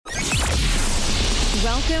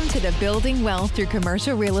Welcome to the Building Wealth Through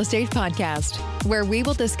Commercial Real Estate podcast, where we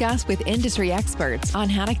will discuss with industry experts on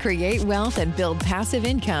how to create wealth and build passive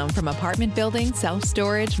income from apartment buildings,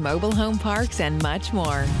 self-storage, mobile home parks, and much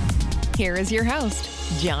more. Here is your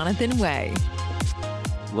host, Jonathan Way.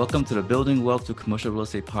 Welcome to the Building Wealth Through Commercial Real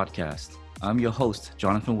Estate podcast. I'm your host,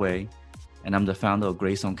 Jonathan Way, and I'm the founder of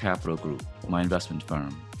Greystone Capital Group, my investment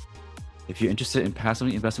firm. If you're interested in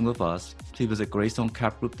passively investing with us, please visit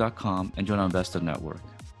GreystoneCapGroup.com and join our investor network.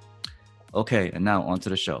 Okay, and now on to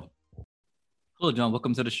the show. Hello, John.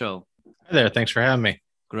 Welcome to the show. Hi there. Thanks for having me.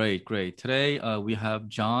 Great. Today we have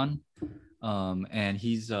John, and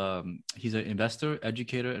he's an investor,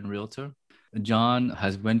 educator, and realtor. John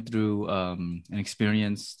has went through and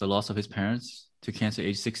experienced the loss of his parents to cancer at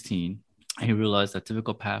age 16. And he realized that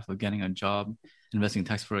typical path of getting a job, investing in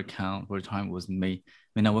tax-free account for retirement may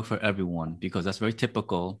not work for everyone, because that's very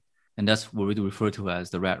typical, and that's what we refer to as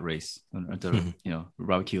the rat race,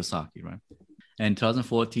 Robert Kiyosaki, right? And in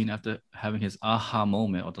 2014, after having his aha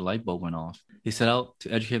moment or the light bulb went off, he set out to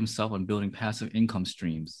educate himself on building passive income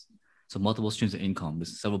streams. So multiple streams of income.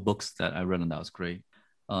 There's several books that I read on that. Was great.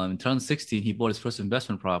 In 2016, he bought his first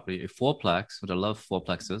investment property, a fourplex, which I love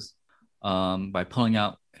fourplexes, by pulling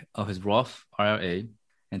out of his Roth IRA.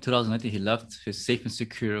 In 2019, he left his safe and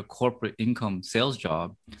secure corporate income sales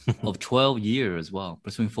job of 12 years as well,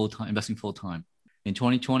 investing full-time. In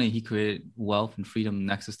 2020, he created Wealth and Freedom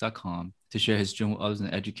Nexus.com to share his dream with others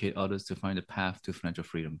and educate others to find a path to financial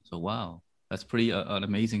freedom. So, wow, that's pretty an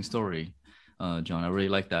amazing story, John. I really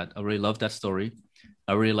like that. I really love that story.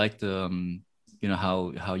 I really like the,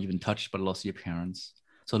 how you've been touched by the loss of your parents.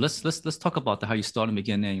 So let's talk about how you started in the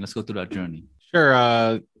beginning. Let's go through that journey. Sure.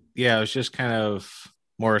 It was just kind of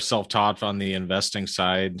more self-taught on the investing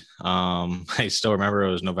side. I still remember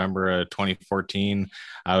it was November of 2014.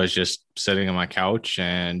 I was just sitting on my couch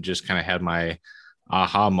and just kind of had my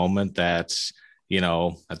aha moment that,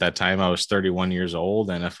 at that time I was 31 years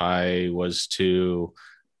old. And if I was to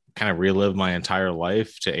kind of relive my entire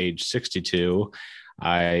life to age 62,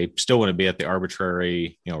 I still want to be at the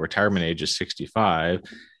arbitrary, retirement age of 65.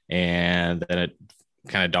 And then it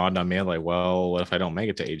kind of dawned on me, like, well, what if I don't make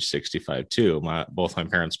it to age 65 too? Both my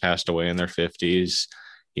parents passed away in their 50s.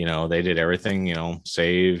 They did everything,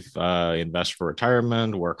 save, invest for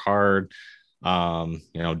retirement, work hard, do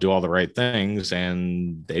all the right things.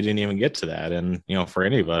 And they didn't even get to that. And, for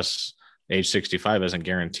any of us, age 65 isn't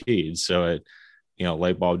guaranteed. So it,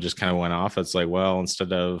 light bulb just kind of went off. It's like, well,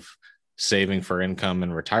 instead of saving for income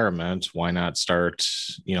and retirement, why not start,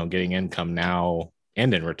 getting income now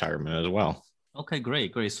and in retirement as well? Okay,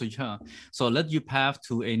 great. So led you path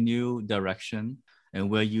to a new direction, and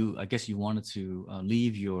where I guess you wanted to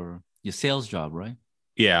leave your sales job, right?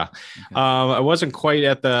 Yeah. Okay. I wasn't quite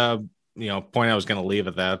at the, point I was going to leave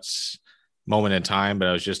at that moment in time, but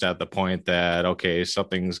I was just at the point that, okay,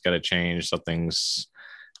 something's got to change. Something's,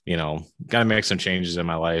 got to make some changes in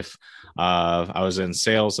my life. I was in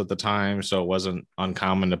sales at the time, so it wasn't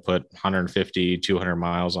uncommon to put 150, 200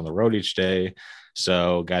 miles on the road each day.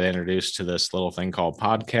 So got introduced to this little thing called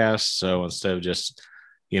podcasts. So instead of just,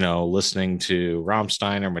 listening to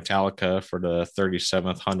Rammstein or Metallica for the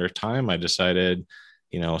 3700th time, I decided,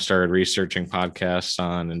 started researching podcasts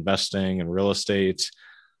on investing and real estate.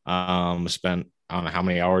 Spent, I don't know how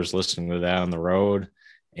many hours listening to that on the road.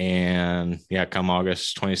 And come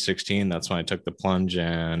August 2016, that's when I took the plunge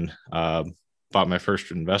and bought my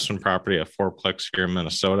first investment property, a fourplex here in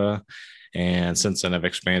Minnesota. And since then I've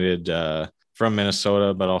expanded from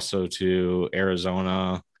Minnesota, but also to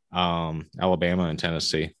Arizona, Alabama, and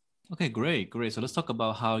Tennessee. Okay, great. So let's talk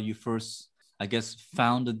about how you first, I guess,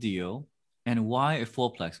 found the deal, and why a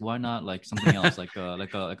fourplex. Why not like something else, like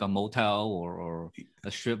a motel or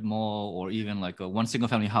a strip mall, or even like a one single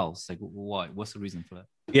family house? Like, why? What's the reason for that?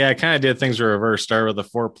 Yeah, I kind of did things reverse. Start with a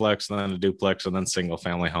fourplex, and then a duplex, and then single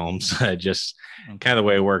family homes. Just kind of the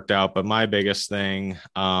way it worked out. But my biggest thing,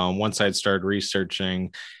 once I'd started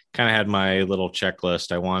researching, kind of had my little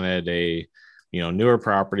checklist. I wanted a, newer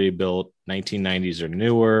property built 1990s or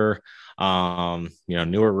newer,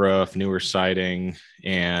 newer roof, newer siding.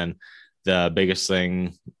 And the biggest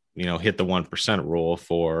thing, hit the 1% rule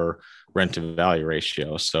for rent to value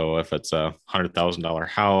ratio. So if it's a $100,000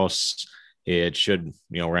 house, it should,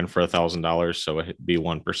 rent for $1,000. So it'd be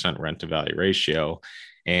 1% rent to value ratio.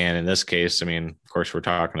 And in this case, of course, we're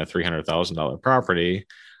talking a $300,000 property.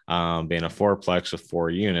 Being a fourplex with 4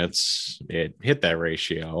 units, it hit that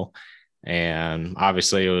ratio. And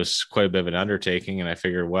obviously it was quite a bit of an undertaking. And I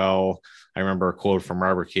figured, well, I remember a quote from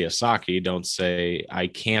Robert Kiyosaki: don't say, I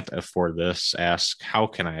can't afford this, ask, how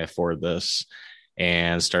can I afford this?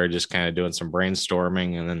 And started just kind of doing some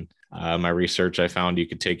brainstorming. And then my research, I found you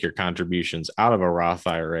could take your contributions out of a Roth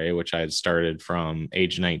IRA, which I had started from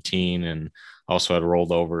age 19 and also had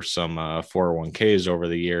rolled over some 401ks over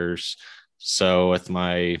the years. So with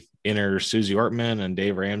my inner Susie Ortman and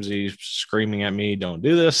Dave Ramsey screaming at me, don't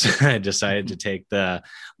do this, I decided to take the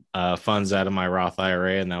funds out of my Roth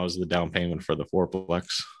IRA, and that was the down payment for the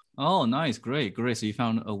fourplex. Oh, nice. Great. So you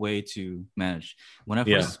found a way to manage. When I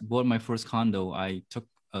first bought my first condo, I took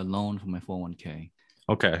a loan for my 401k.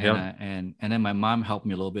 Okay. And then my mom helped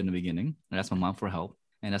me a little bit in the beginning. And that's my mom for help.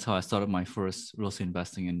 And that's how I started my first real estate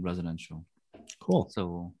investing in residential. Cool.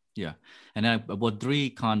 So yeah. And then I bought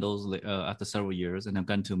 3 condos after several years, and I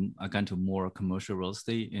got into more commercial real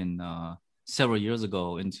estate in several years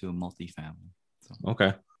ago into multifamily. So.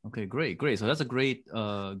 Okay, great. So that's a great.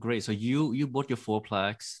 So you bought your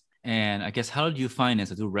fourplex, and I guess how did you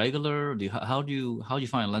finance it? Do regular? How do you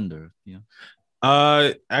find a lender?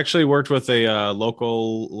 Actually worked with a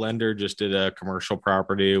local lender. Just did a commercial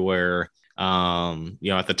property where,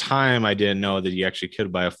 at the time I didn't know that you actually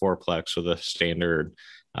could buy a fourplex with a standard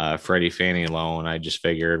Freddie Fannie loan. I just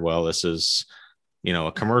figured, well, this is,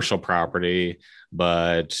 a commercial property,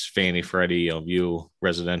 but Fannie Freddie view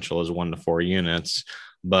residential as 1 to 4 units.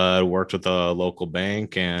 But worked with a local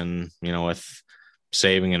bank, and with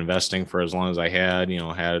saving and investing for as long as I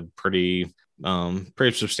had pretty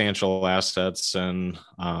substantial assets, and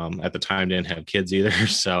at the time didn't have kids either.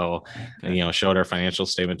 So, showed our financial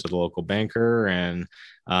statement to the local banker, and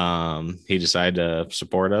he decided to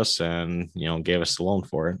support us and, gave us the loan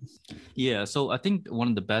for it. Yeah. So I think one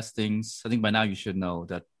of the best things, I think by now you should know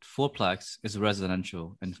that fourplex is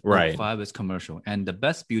residential and 5 is commercial. And the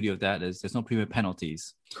best beauty of that is there's no prepayment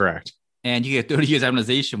penalties. Correct. And you get 30 years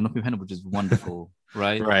amortization, no prepayment penalty, which is wonderful.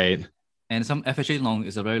 Right. Right. And some FHA loan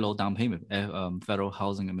is a very low down payment. Federal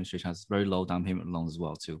Housing Administration has very low down payment loans as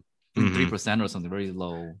well too. 3% or something, very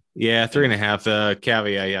low. Yeah, 3.5.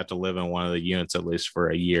 Caveat, you have to live in one of the units at least for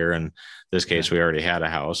a year. In this case, we already had a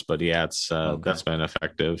house, but it's that's been an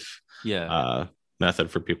effective method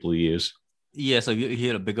for people to use. Yeah, so you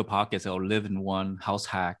hear the bigger pockets, or live in one house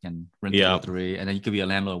hack and rent 3, and then you could be a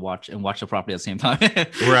landlord watch the property at the same time.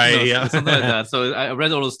 Right. Something like that. So I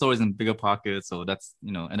read all those stories in bigger pockets. So that's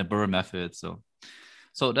and a BRRRR method. So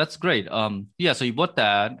that's great. So you bought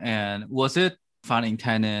that, and was it finding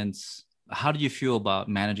tenants? How did you feel about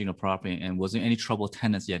managing a property, and was there any trouble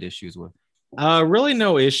tenants you had issues with? Really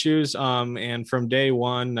no issues. And from day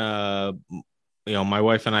one, my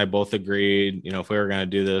wife and I both agreed, if we were going to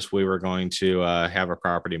do this, we were going to have a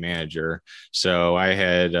property manager. So I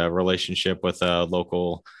had a relationship with a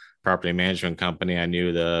local property management company. I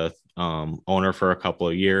knew the owner for a couple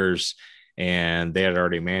of years, and they had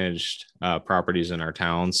already managed properties in our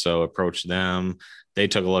town. So approached them. They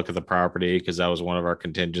took a look at the property because that was one of our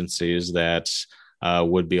contingencies that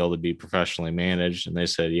would be able to be professionally managed. And they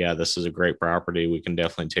said, yeah, this is a great property. We can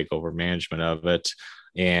definitely take over management of it.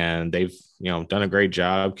 And they've, done a great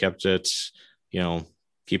job, kept it,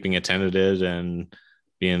 keeping it tenanted and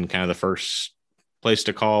being kind of the first place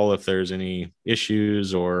to call if there's any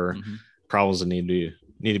issues or problems that need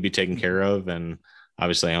to be taken care of. And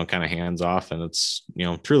obviously I'm kind of hands off, and it's,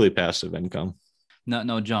 truly passive income.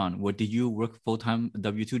 No, John, did you work full-time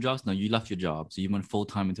W-2 jobs? No, you left your job. So you went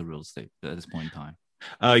full-time into real estate at this point in time.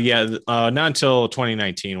 Not until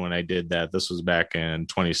 2019 when I did that. This was back in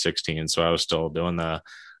 2016. So I was still doing the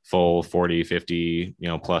full 40, 50,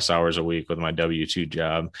 plus hours a week with my W-2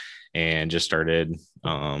 job, and just started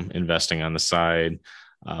investing on the side,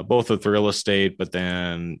 both with real estate, but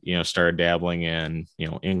then, started dabbling in,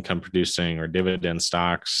 income producing or dividend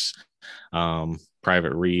stocks,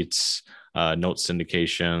 private REITs, note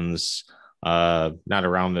syndications, not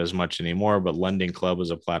around as much anymore, but Lending Club is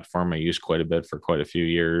a platform I used quite a bit for quite a few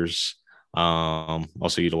years.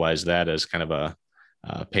 Also utilized that as kind of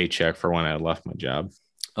a paycheck for when I left my job.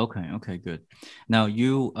 Okay, good. Now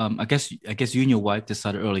you, I guess you and your wife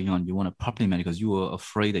decided early on you want a property manager because you were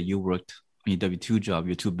afraid that you worked on your W-2 job,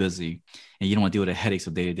 you're too busy, and you don't want to deal with the headaches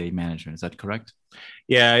of day-to-day management. Is that correct?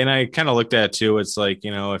 Yeah, and I kind of looked at it too. It's like,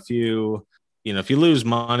 if you lose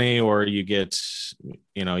money or you get,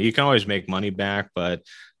 you can always make money back, but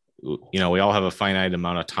we all have a finite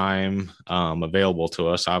amount of time available to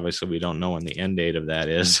us. Obviously, we don't know when the end date of that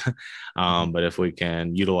is. But if we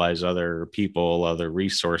can utilize other people, other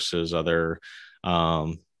resources, other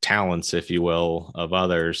talents, if you will, of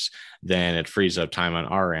others, then it frees up time on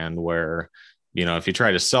our end where, if you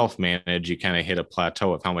try to self-manage, you kind of hit a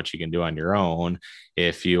plateau of how much you can do on your own.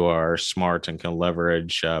 If you are smart and can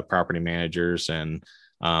leverage property managers and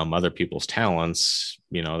other people's talents,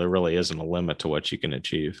 there really isn't a limit to what you can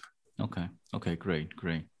achieve. Okay, great.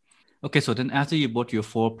 Okay, so then after you bought your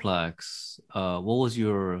fourplex, what was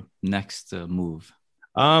your next move?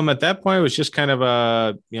 At that point, it was just kind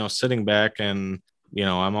of sitting back and,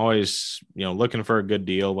 I'm always, looking for a good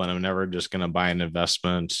deal, but I'm never just going to buy an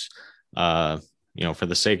investment, uh, for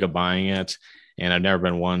the sake of buying it. And I've never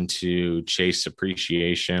been one to chase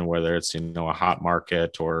appreciation, whether it's, a hot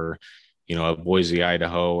market or, a Boise,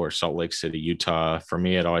 Idaho or Salt Lake City, Utah. For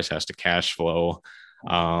me, it always has to cash flow,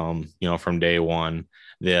 from day one.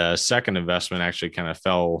 The second investment actually kind of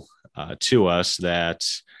fell to us that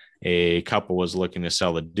a couple was looking to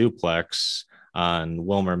sell a duplex in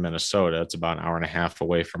Wilmer, Minnesota. It's about an hour and a half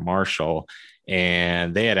away from Marshall.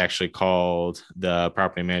 And they had actually called the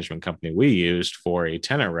property management company we used for a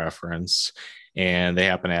tenant reference. And they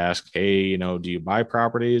happened to ask, hey, do you buy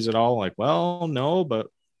properties at all? Like, well, no, but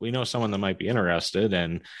we know someone that might be interested.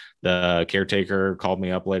 And the caretaker called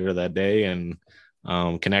me up later that day and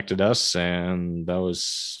connected us, and that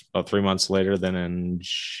was about 3 months later. Then in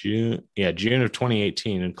June of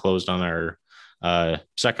 2018, and closed on our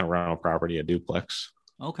second rental property, a duplex.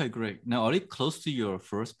 Okay, great. Now, are they close to your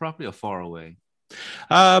first property or far away?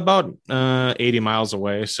 About 80 miles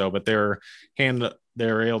away. So, but they're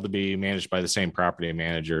able to be managed by the same property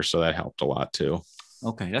manager, so that helped a lot too.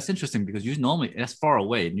 Okay, that's interesting because you normally that's far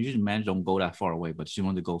away. Usually, managers don't go that far away, but you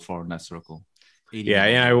want to go far in that circle. Yeah,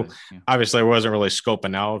 and obviously I wasn't really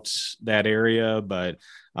scoping out that area, but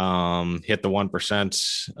hit the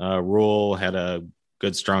 1% rule, had a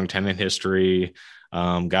good strong tenant history,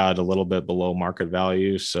 got a little bit below market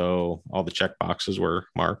value, so all the check boxes were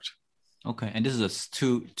marked. Okay, and this is a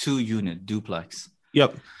two unit duplex.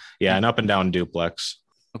 Yep, yeah, an up and down duplex.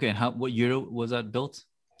 Okay, and what year was that built?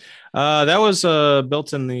 That was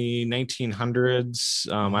built in the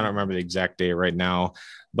 1900s. I don't remember the exact date right now,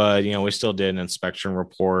 but we still did an inspection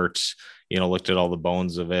report. Looked at all the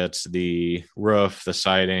bones of it, the roof, the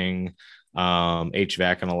siding,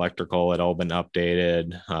 HVAC and electrical had all been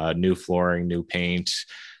updated. New flooring, new paint,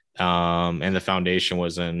 and the foundation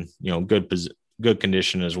was in good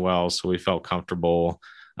condition as well. So we felt comfortable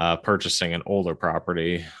purchasing an older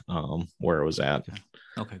property where it was at.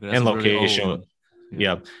 Okay, and location.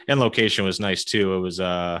 Yeah. And location was nice too. It was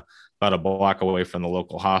about a block away from the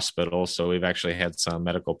local hospital. So we've actually had some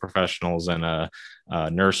medical professionals, and a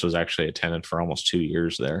nurse was actually a tenant for almost 2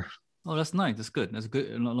 years there. Oh, that's nice. That's good. That's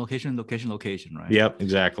good. Location, right? Yep,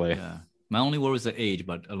 exactly. Yeah. My only worry is the age,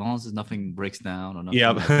 but as long as nothing breaks down or nothing.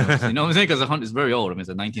 Yep. You know what I'm saying? Because it's very old. I mean, it's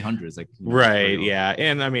the 1900s. Like, right. Yeah.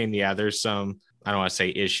 And I mean, yeah, there's some, I don't want to say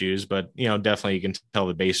issues, but definitely you can tell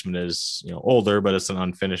the basement is older, but it's an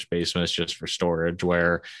unfinished basement. It's just for storage.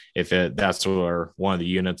 Where if that's where one of the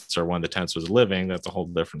units or one of the tenants was living, that's a whole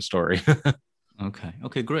different story.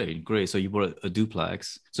 Okay, great. So you bought a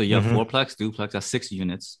duplex. So you have fourplex, duplex. That's 6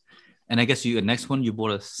 units, and I guess the next one you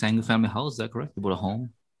bought a single family house. Is that correct? You bought a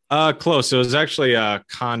home. Close. It was actually a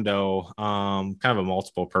condo, kind of a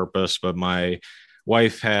multiple purpose, but my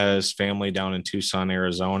wife has family down in Tucson,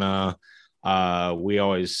 Arizona. We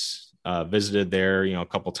always visited there, a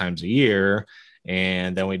couple times a year.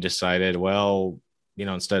 And then we decided, well,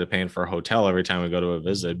 instead of paying for a hotel every time we go to a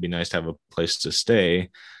visit, it'd be nice to have a place to stay.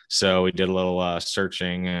 So we did a little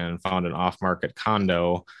searching and found an off-market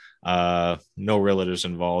condo. No realtors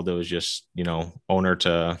involved. It was just, owner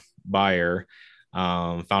to buyer.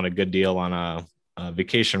 Found a good deal on a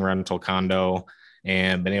vacation rental condo,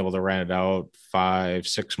 and been able to rent it out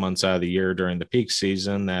 5-6 months out of the year during the peak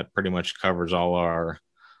season. That pretty much covers all our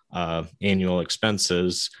annual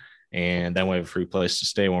expenses. And then we have a free place to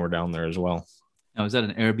stay when we're down there as well. Now, is that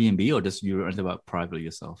an Airbnb or just you rented about privately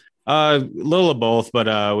yourself? A little of both,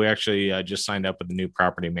 but we actually just signed up with a new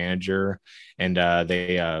property manager, and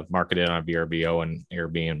they marketed on VRBO and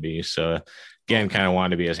Airbnb. So again, kind of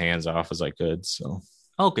wanted to be as hands off as I could. So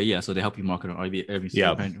okay, yeah. So they help you market on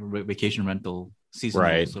Airbnb, vacation rental,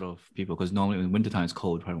 seasonal sort of people, because normally in wintertime it's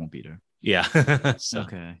cold, probably won't be there. Yeah. So.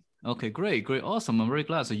 Okay, great, awesome. I'm very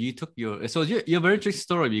glad. So you took you're a very tricky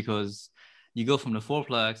story because you go from the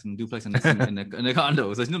fourplex and duplex and the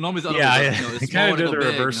condos. So normally it's it's kind of do the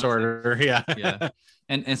reverse order. Yeah.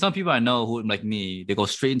 And some people I know who like me, they go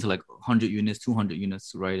straight into like 100 units, 200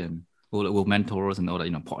 units, right? And we'll mentors and all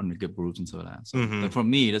that, partner good groups and so that. So like for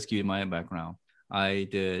me, let's give you my background. I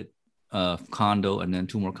did a condo and then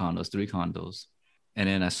 2 more condos, 3 condos. And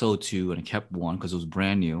then I sold 2 and I kept 1 because it was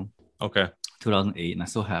brand new. Okay. 2008, and I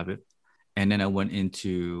still have it. And then I went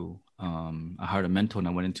into, I hired a mentor and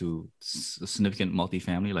I went into a significant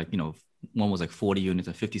multifamily, like, one was like 40 units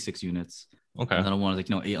and 56 units. Okay. Another one was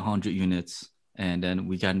like, 800 units. And then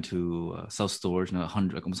we got into self-storage,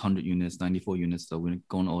 100, almost 100 units, 94 units. So we're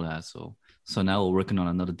going all that. So now we're working on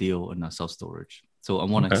another deal in self-storage. So I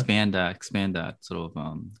want to Okay. expand that sort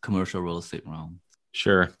of commercial real estate realm.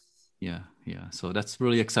 Sure. Yeah, yeah. So that's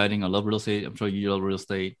really exciting. I love real estate. I'm sure you love real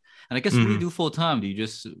estate. And I guess what do you Mhm. do full time? Do you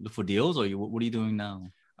just look for deals, or what are you doing now?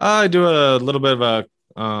 I do a little bit of a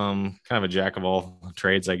kind of a jack of all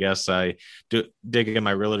trades, I guess. I did get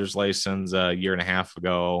my realtor's license a year and a half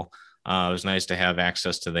ago. It was nice to have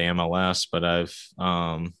access to the MLS, but I've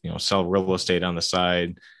sell real estate on the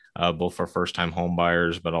side, both for first time home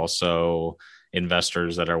buyers, but also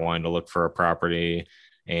investors that are wanting to look for a property,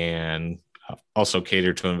 and also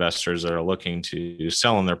cater to investors that are looking to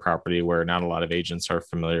sell on their property where not a lot of agents are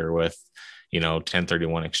familiar with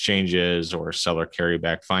 1031 exchanges or seller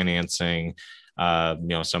carryback financing,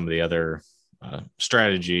 some of the other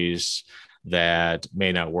strategies that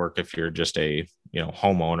may not work if you're just a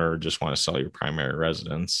homeowner or just want to sell your primary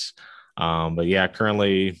residence. But yeah,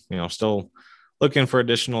 currently still looking for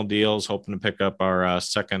additional deals, hoping to pick up our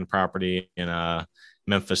second property in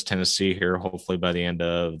Memphis, Tennessee here, hopefully by the end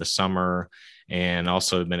of the summer. And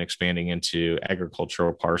also been expanding into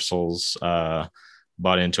agricultural parcels,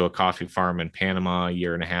 bought into a coffee farm in Panama a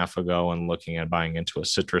year and a half ago, and looking at buying into a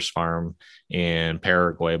citrus farm in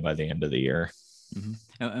Paraguay by the end of the year. Mm-hmm.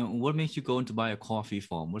 And what makes you go into buy a coffee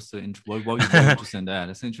farm? What were you very interested in that?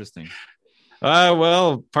 That's interesting.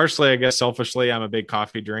 Well, partially, I guess selfishly, I'm a big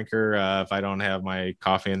coffee drinker. If I don't have my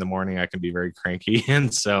coffee in the morning, I can be very cranky.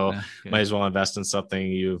 And so might Okay. as well invest in something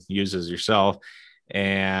you use as yourself.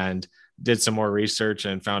 And did some more research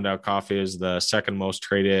and found out coffee is the second most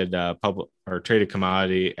traded public or traded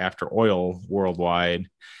commodity after oil worldwide.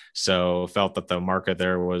 So felt that the market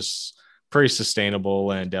there was pretty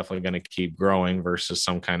sustainable and definitely going to keep growing versus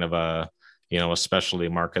some kind of a specialty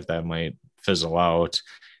market that might fizzle out.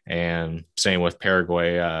 And same with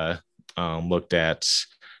Paraguay. Looked at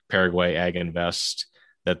Paraguay Ag Invest,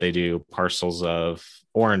 that they do parcels of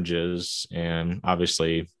oranges and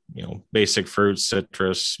obviously basic fruits,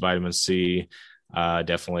 citrus, vitamin C,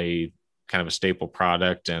 definitely kind of a staple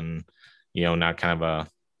product, and not kind of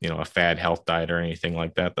a fad health diet or anything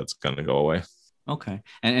like that that's going to go away. Okay.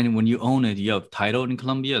 And when you own it, you have title in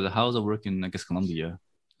Colombia. How does it work in, I guess, Colombia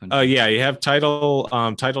country? Yeah, you have title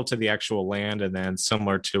to the actual land, and then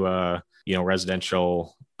similar to a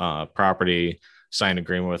residential property, sign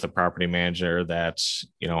agreement with a property manager that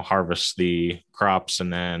harvests the crops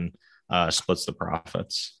and then splits the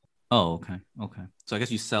profits. Oh, okay. Okay. So I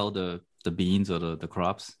guess you sell the beans or the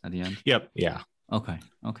crops at the end. Yep. Yeah. Okay.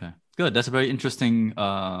 Okay. Good. That's a very interesting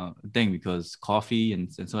thing, because coffee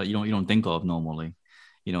and so you don't think of normally,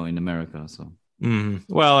 in America. So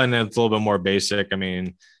Well, and it's a little bit more basic. I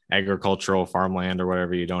mean, agricultural farmland or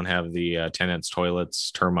whatever, you don't have the tenants,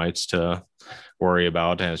 toilets, termites to worry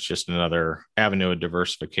about, and it's just another avenue of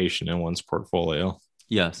diversification in one's portfolio.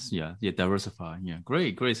 yes, yeah, yeah, diversify. Yeah,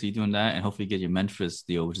 great, great. So you're doing that, and hopefully get your Memphis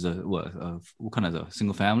deal, which is what kind of a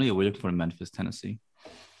single family, or we're looking for in Memphis, Tennessee.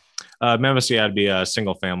 Memphis, yeah, it'd be a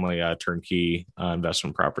single family turnkey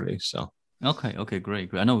investment property. So, Okay, okay, great,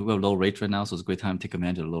 great. I know we've got low rates right now, so it's a great time to take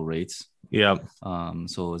advantage of the low rates. yeah.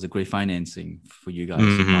 So it's a great financing for you guys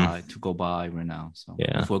Mhm. to go buy right now. So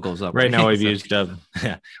Yeah. before it goes up, Right right? now we've So, used up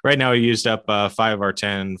right now we used up 5 of our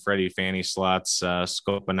 10 Freddie Fannie slots,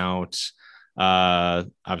 scoping out.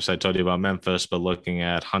 Obviously I told you about Memphis, but looking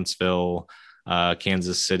at Huntsville,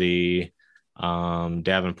 Kansas City,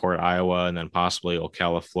 Davenport, Iowa, and then possibly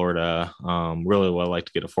Ocala, Florida. Really would like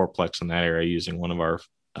to get a fourplex in that area using one of our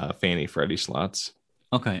Fannie Freddie slots.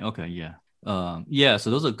 okay, okay, yeah. Yeah, so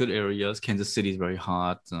those are good areas. Kansas City is very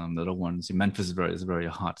hot. The other ones, Memphis is a very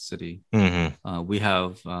hot city. Mm-hmm. We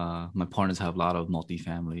have my partners have a lot of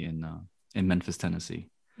multifamily in Memphis, Tennessee.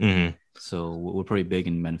 Mm-hmm. So we're pretty big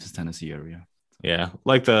in Memphis, Tennessee area. Yeah,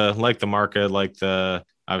 like the market, like the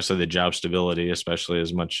obviously the job stability, especially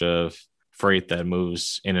as much of freight that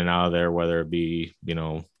moves in and out of there, whether it be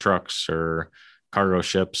trucks or cargo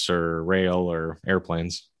ships or rail or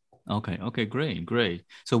airplanes. Okay, okay, great, great.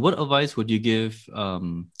 So what advice would you give a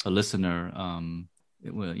listener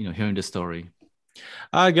hearing this story?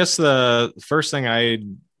 I guess the first thing I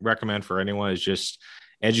recommend for anyone is just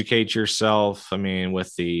educate yourself. I mean,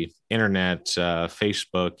 with the internet,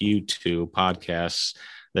 Facebook, YouTube, podcasts,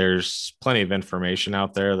 there's plenty of information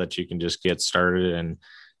out there that you can just get started and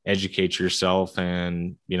educate yourself,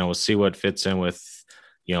 and see what fits in with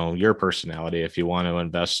your personality. If you want to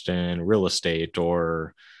invest in real estate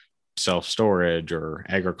or self-storage or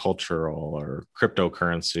agricultural or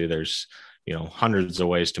cryptocurrency, there's hundreds of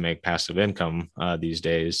ways to make passive income these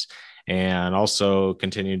days. And also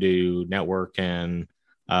continue to network and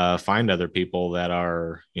find other people that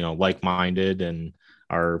are like-minded and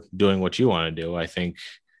are doing what you want to do. I think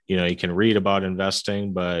you can read about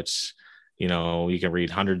investing, but you know, you can read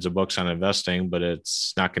hundreds of books on investing, but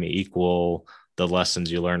it's not going to equal the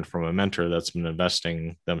lessons you learned from a mentor that's been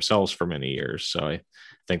investing themselves for many years. So I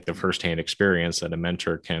think the firsthand experience that a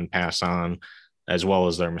mentor can pass on, as well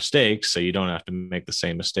as their mistakes, so you don't have to make the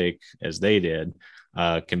same mistake as they did,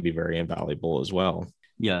 can be very invaluable as well.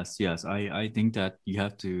 Yes. I think that you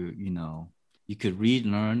have to, you know, you could read,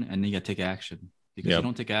 learn, and then you got to take action. Because you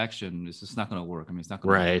don't take action, it's just not going to work. I mean, it's not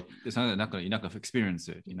going right. to, it's not going to, you're not going to experience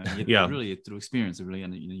it. You know, really through experience, really,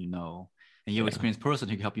 and you know, and you have an experienced person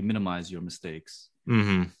who can help you minimize your mistakes.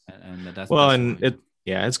 Mm-hmm. And that's well, that's and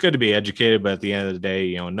it's good to be educated, but at the end of the day,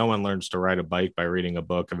 you know, no one learns to ride a bike by reading a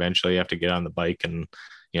book. Eventually, you have to get on the bike and,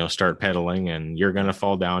 you know, start pedaling, and you're going to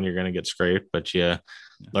fall down, you're going to get scraped, but you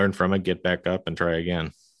learn from it, get back up, and try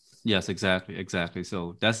again. Yes, exactly.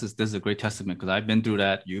 So this is a great testament, because I've been through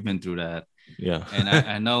that. You've been through that. Yeah. And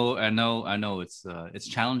I know it's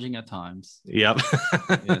challenging at times. Yep.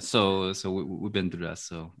 Yeah, so we've been through that.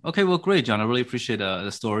 So, okay, well, great, John. I really appreciate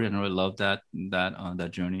the story, and I really love that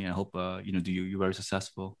journey. I hope, you know, you're very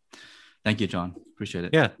successful. Thank you, John. Appreciate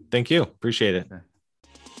it. Yeah. Thank you. Appreciate it. Okay.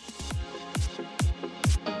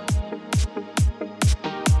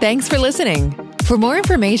 Thanks for listening. For more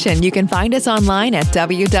information, you can find us online at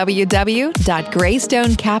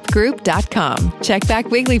www.greystonecapgroup.com. Check back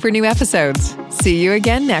weekly for new episodes. See you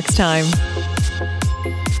again next time.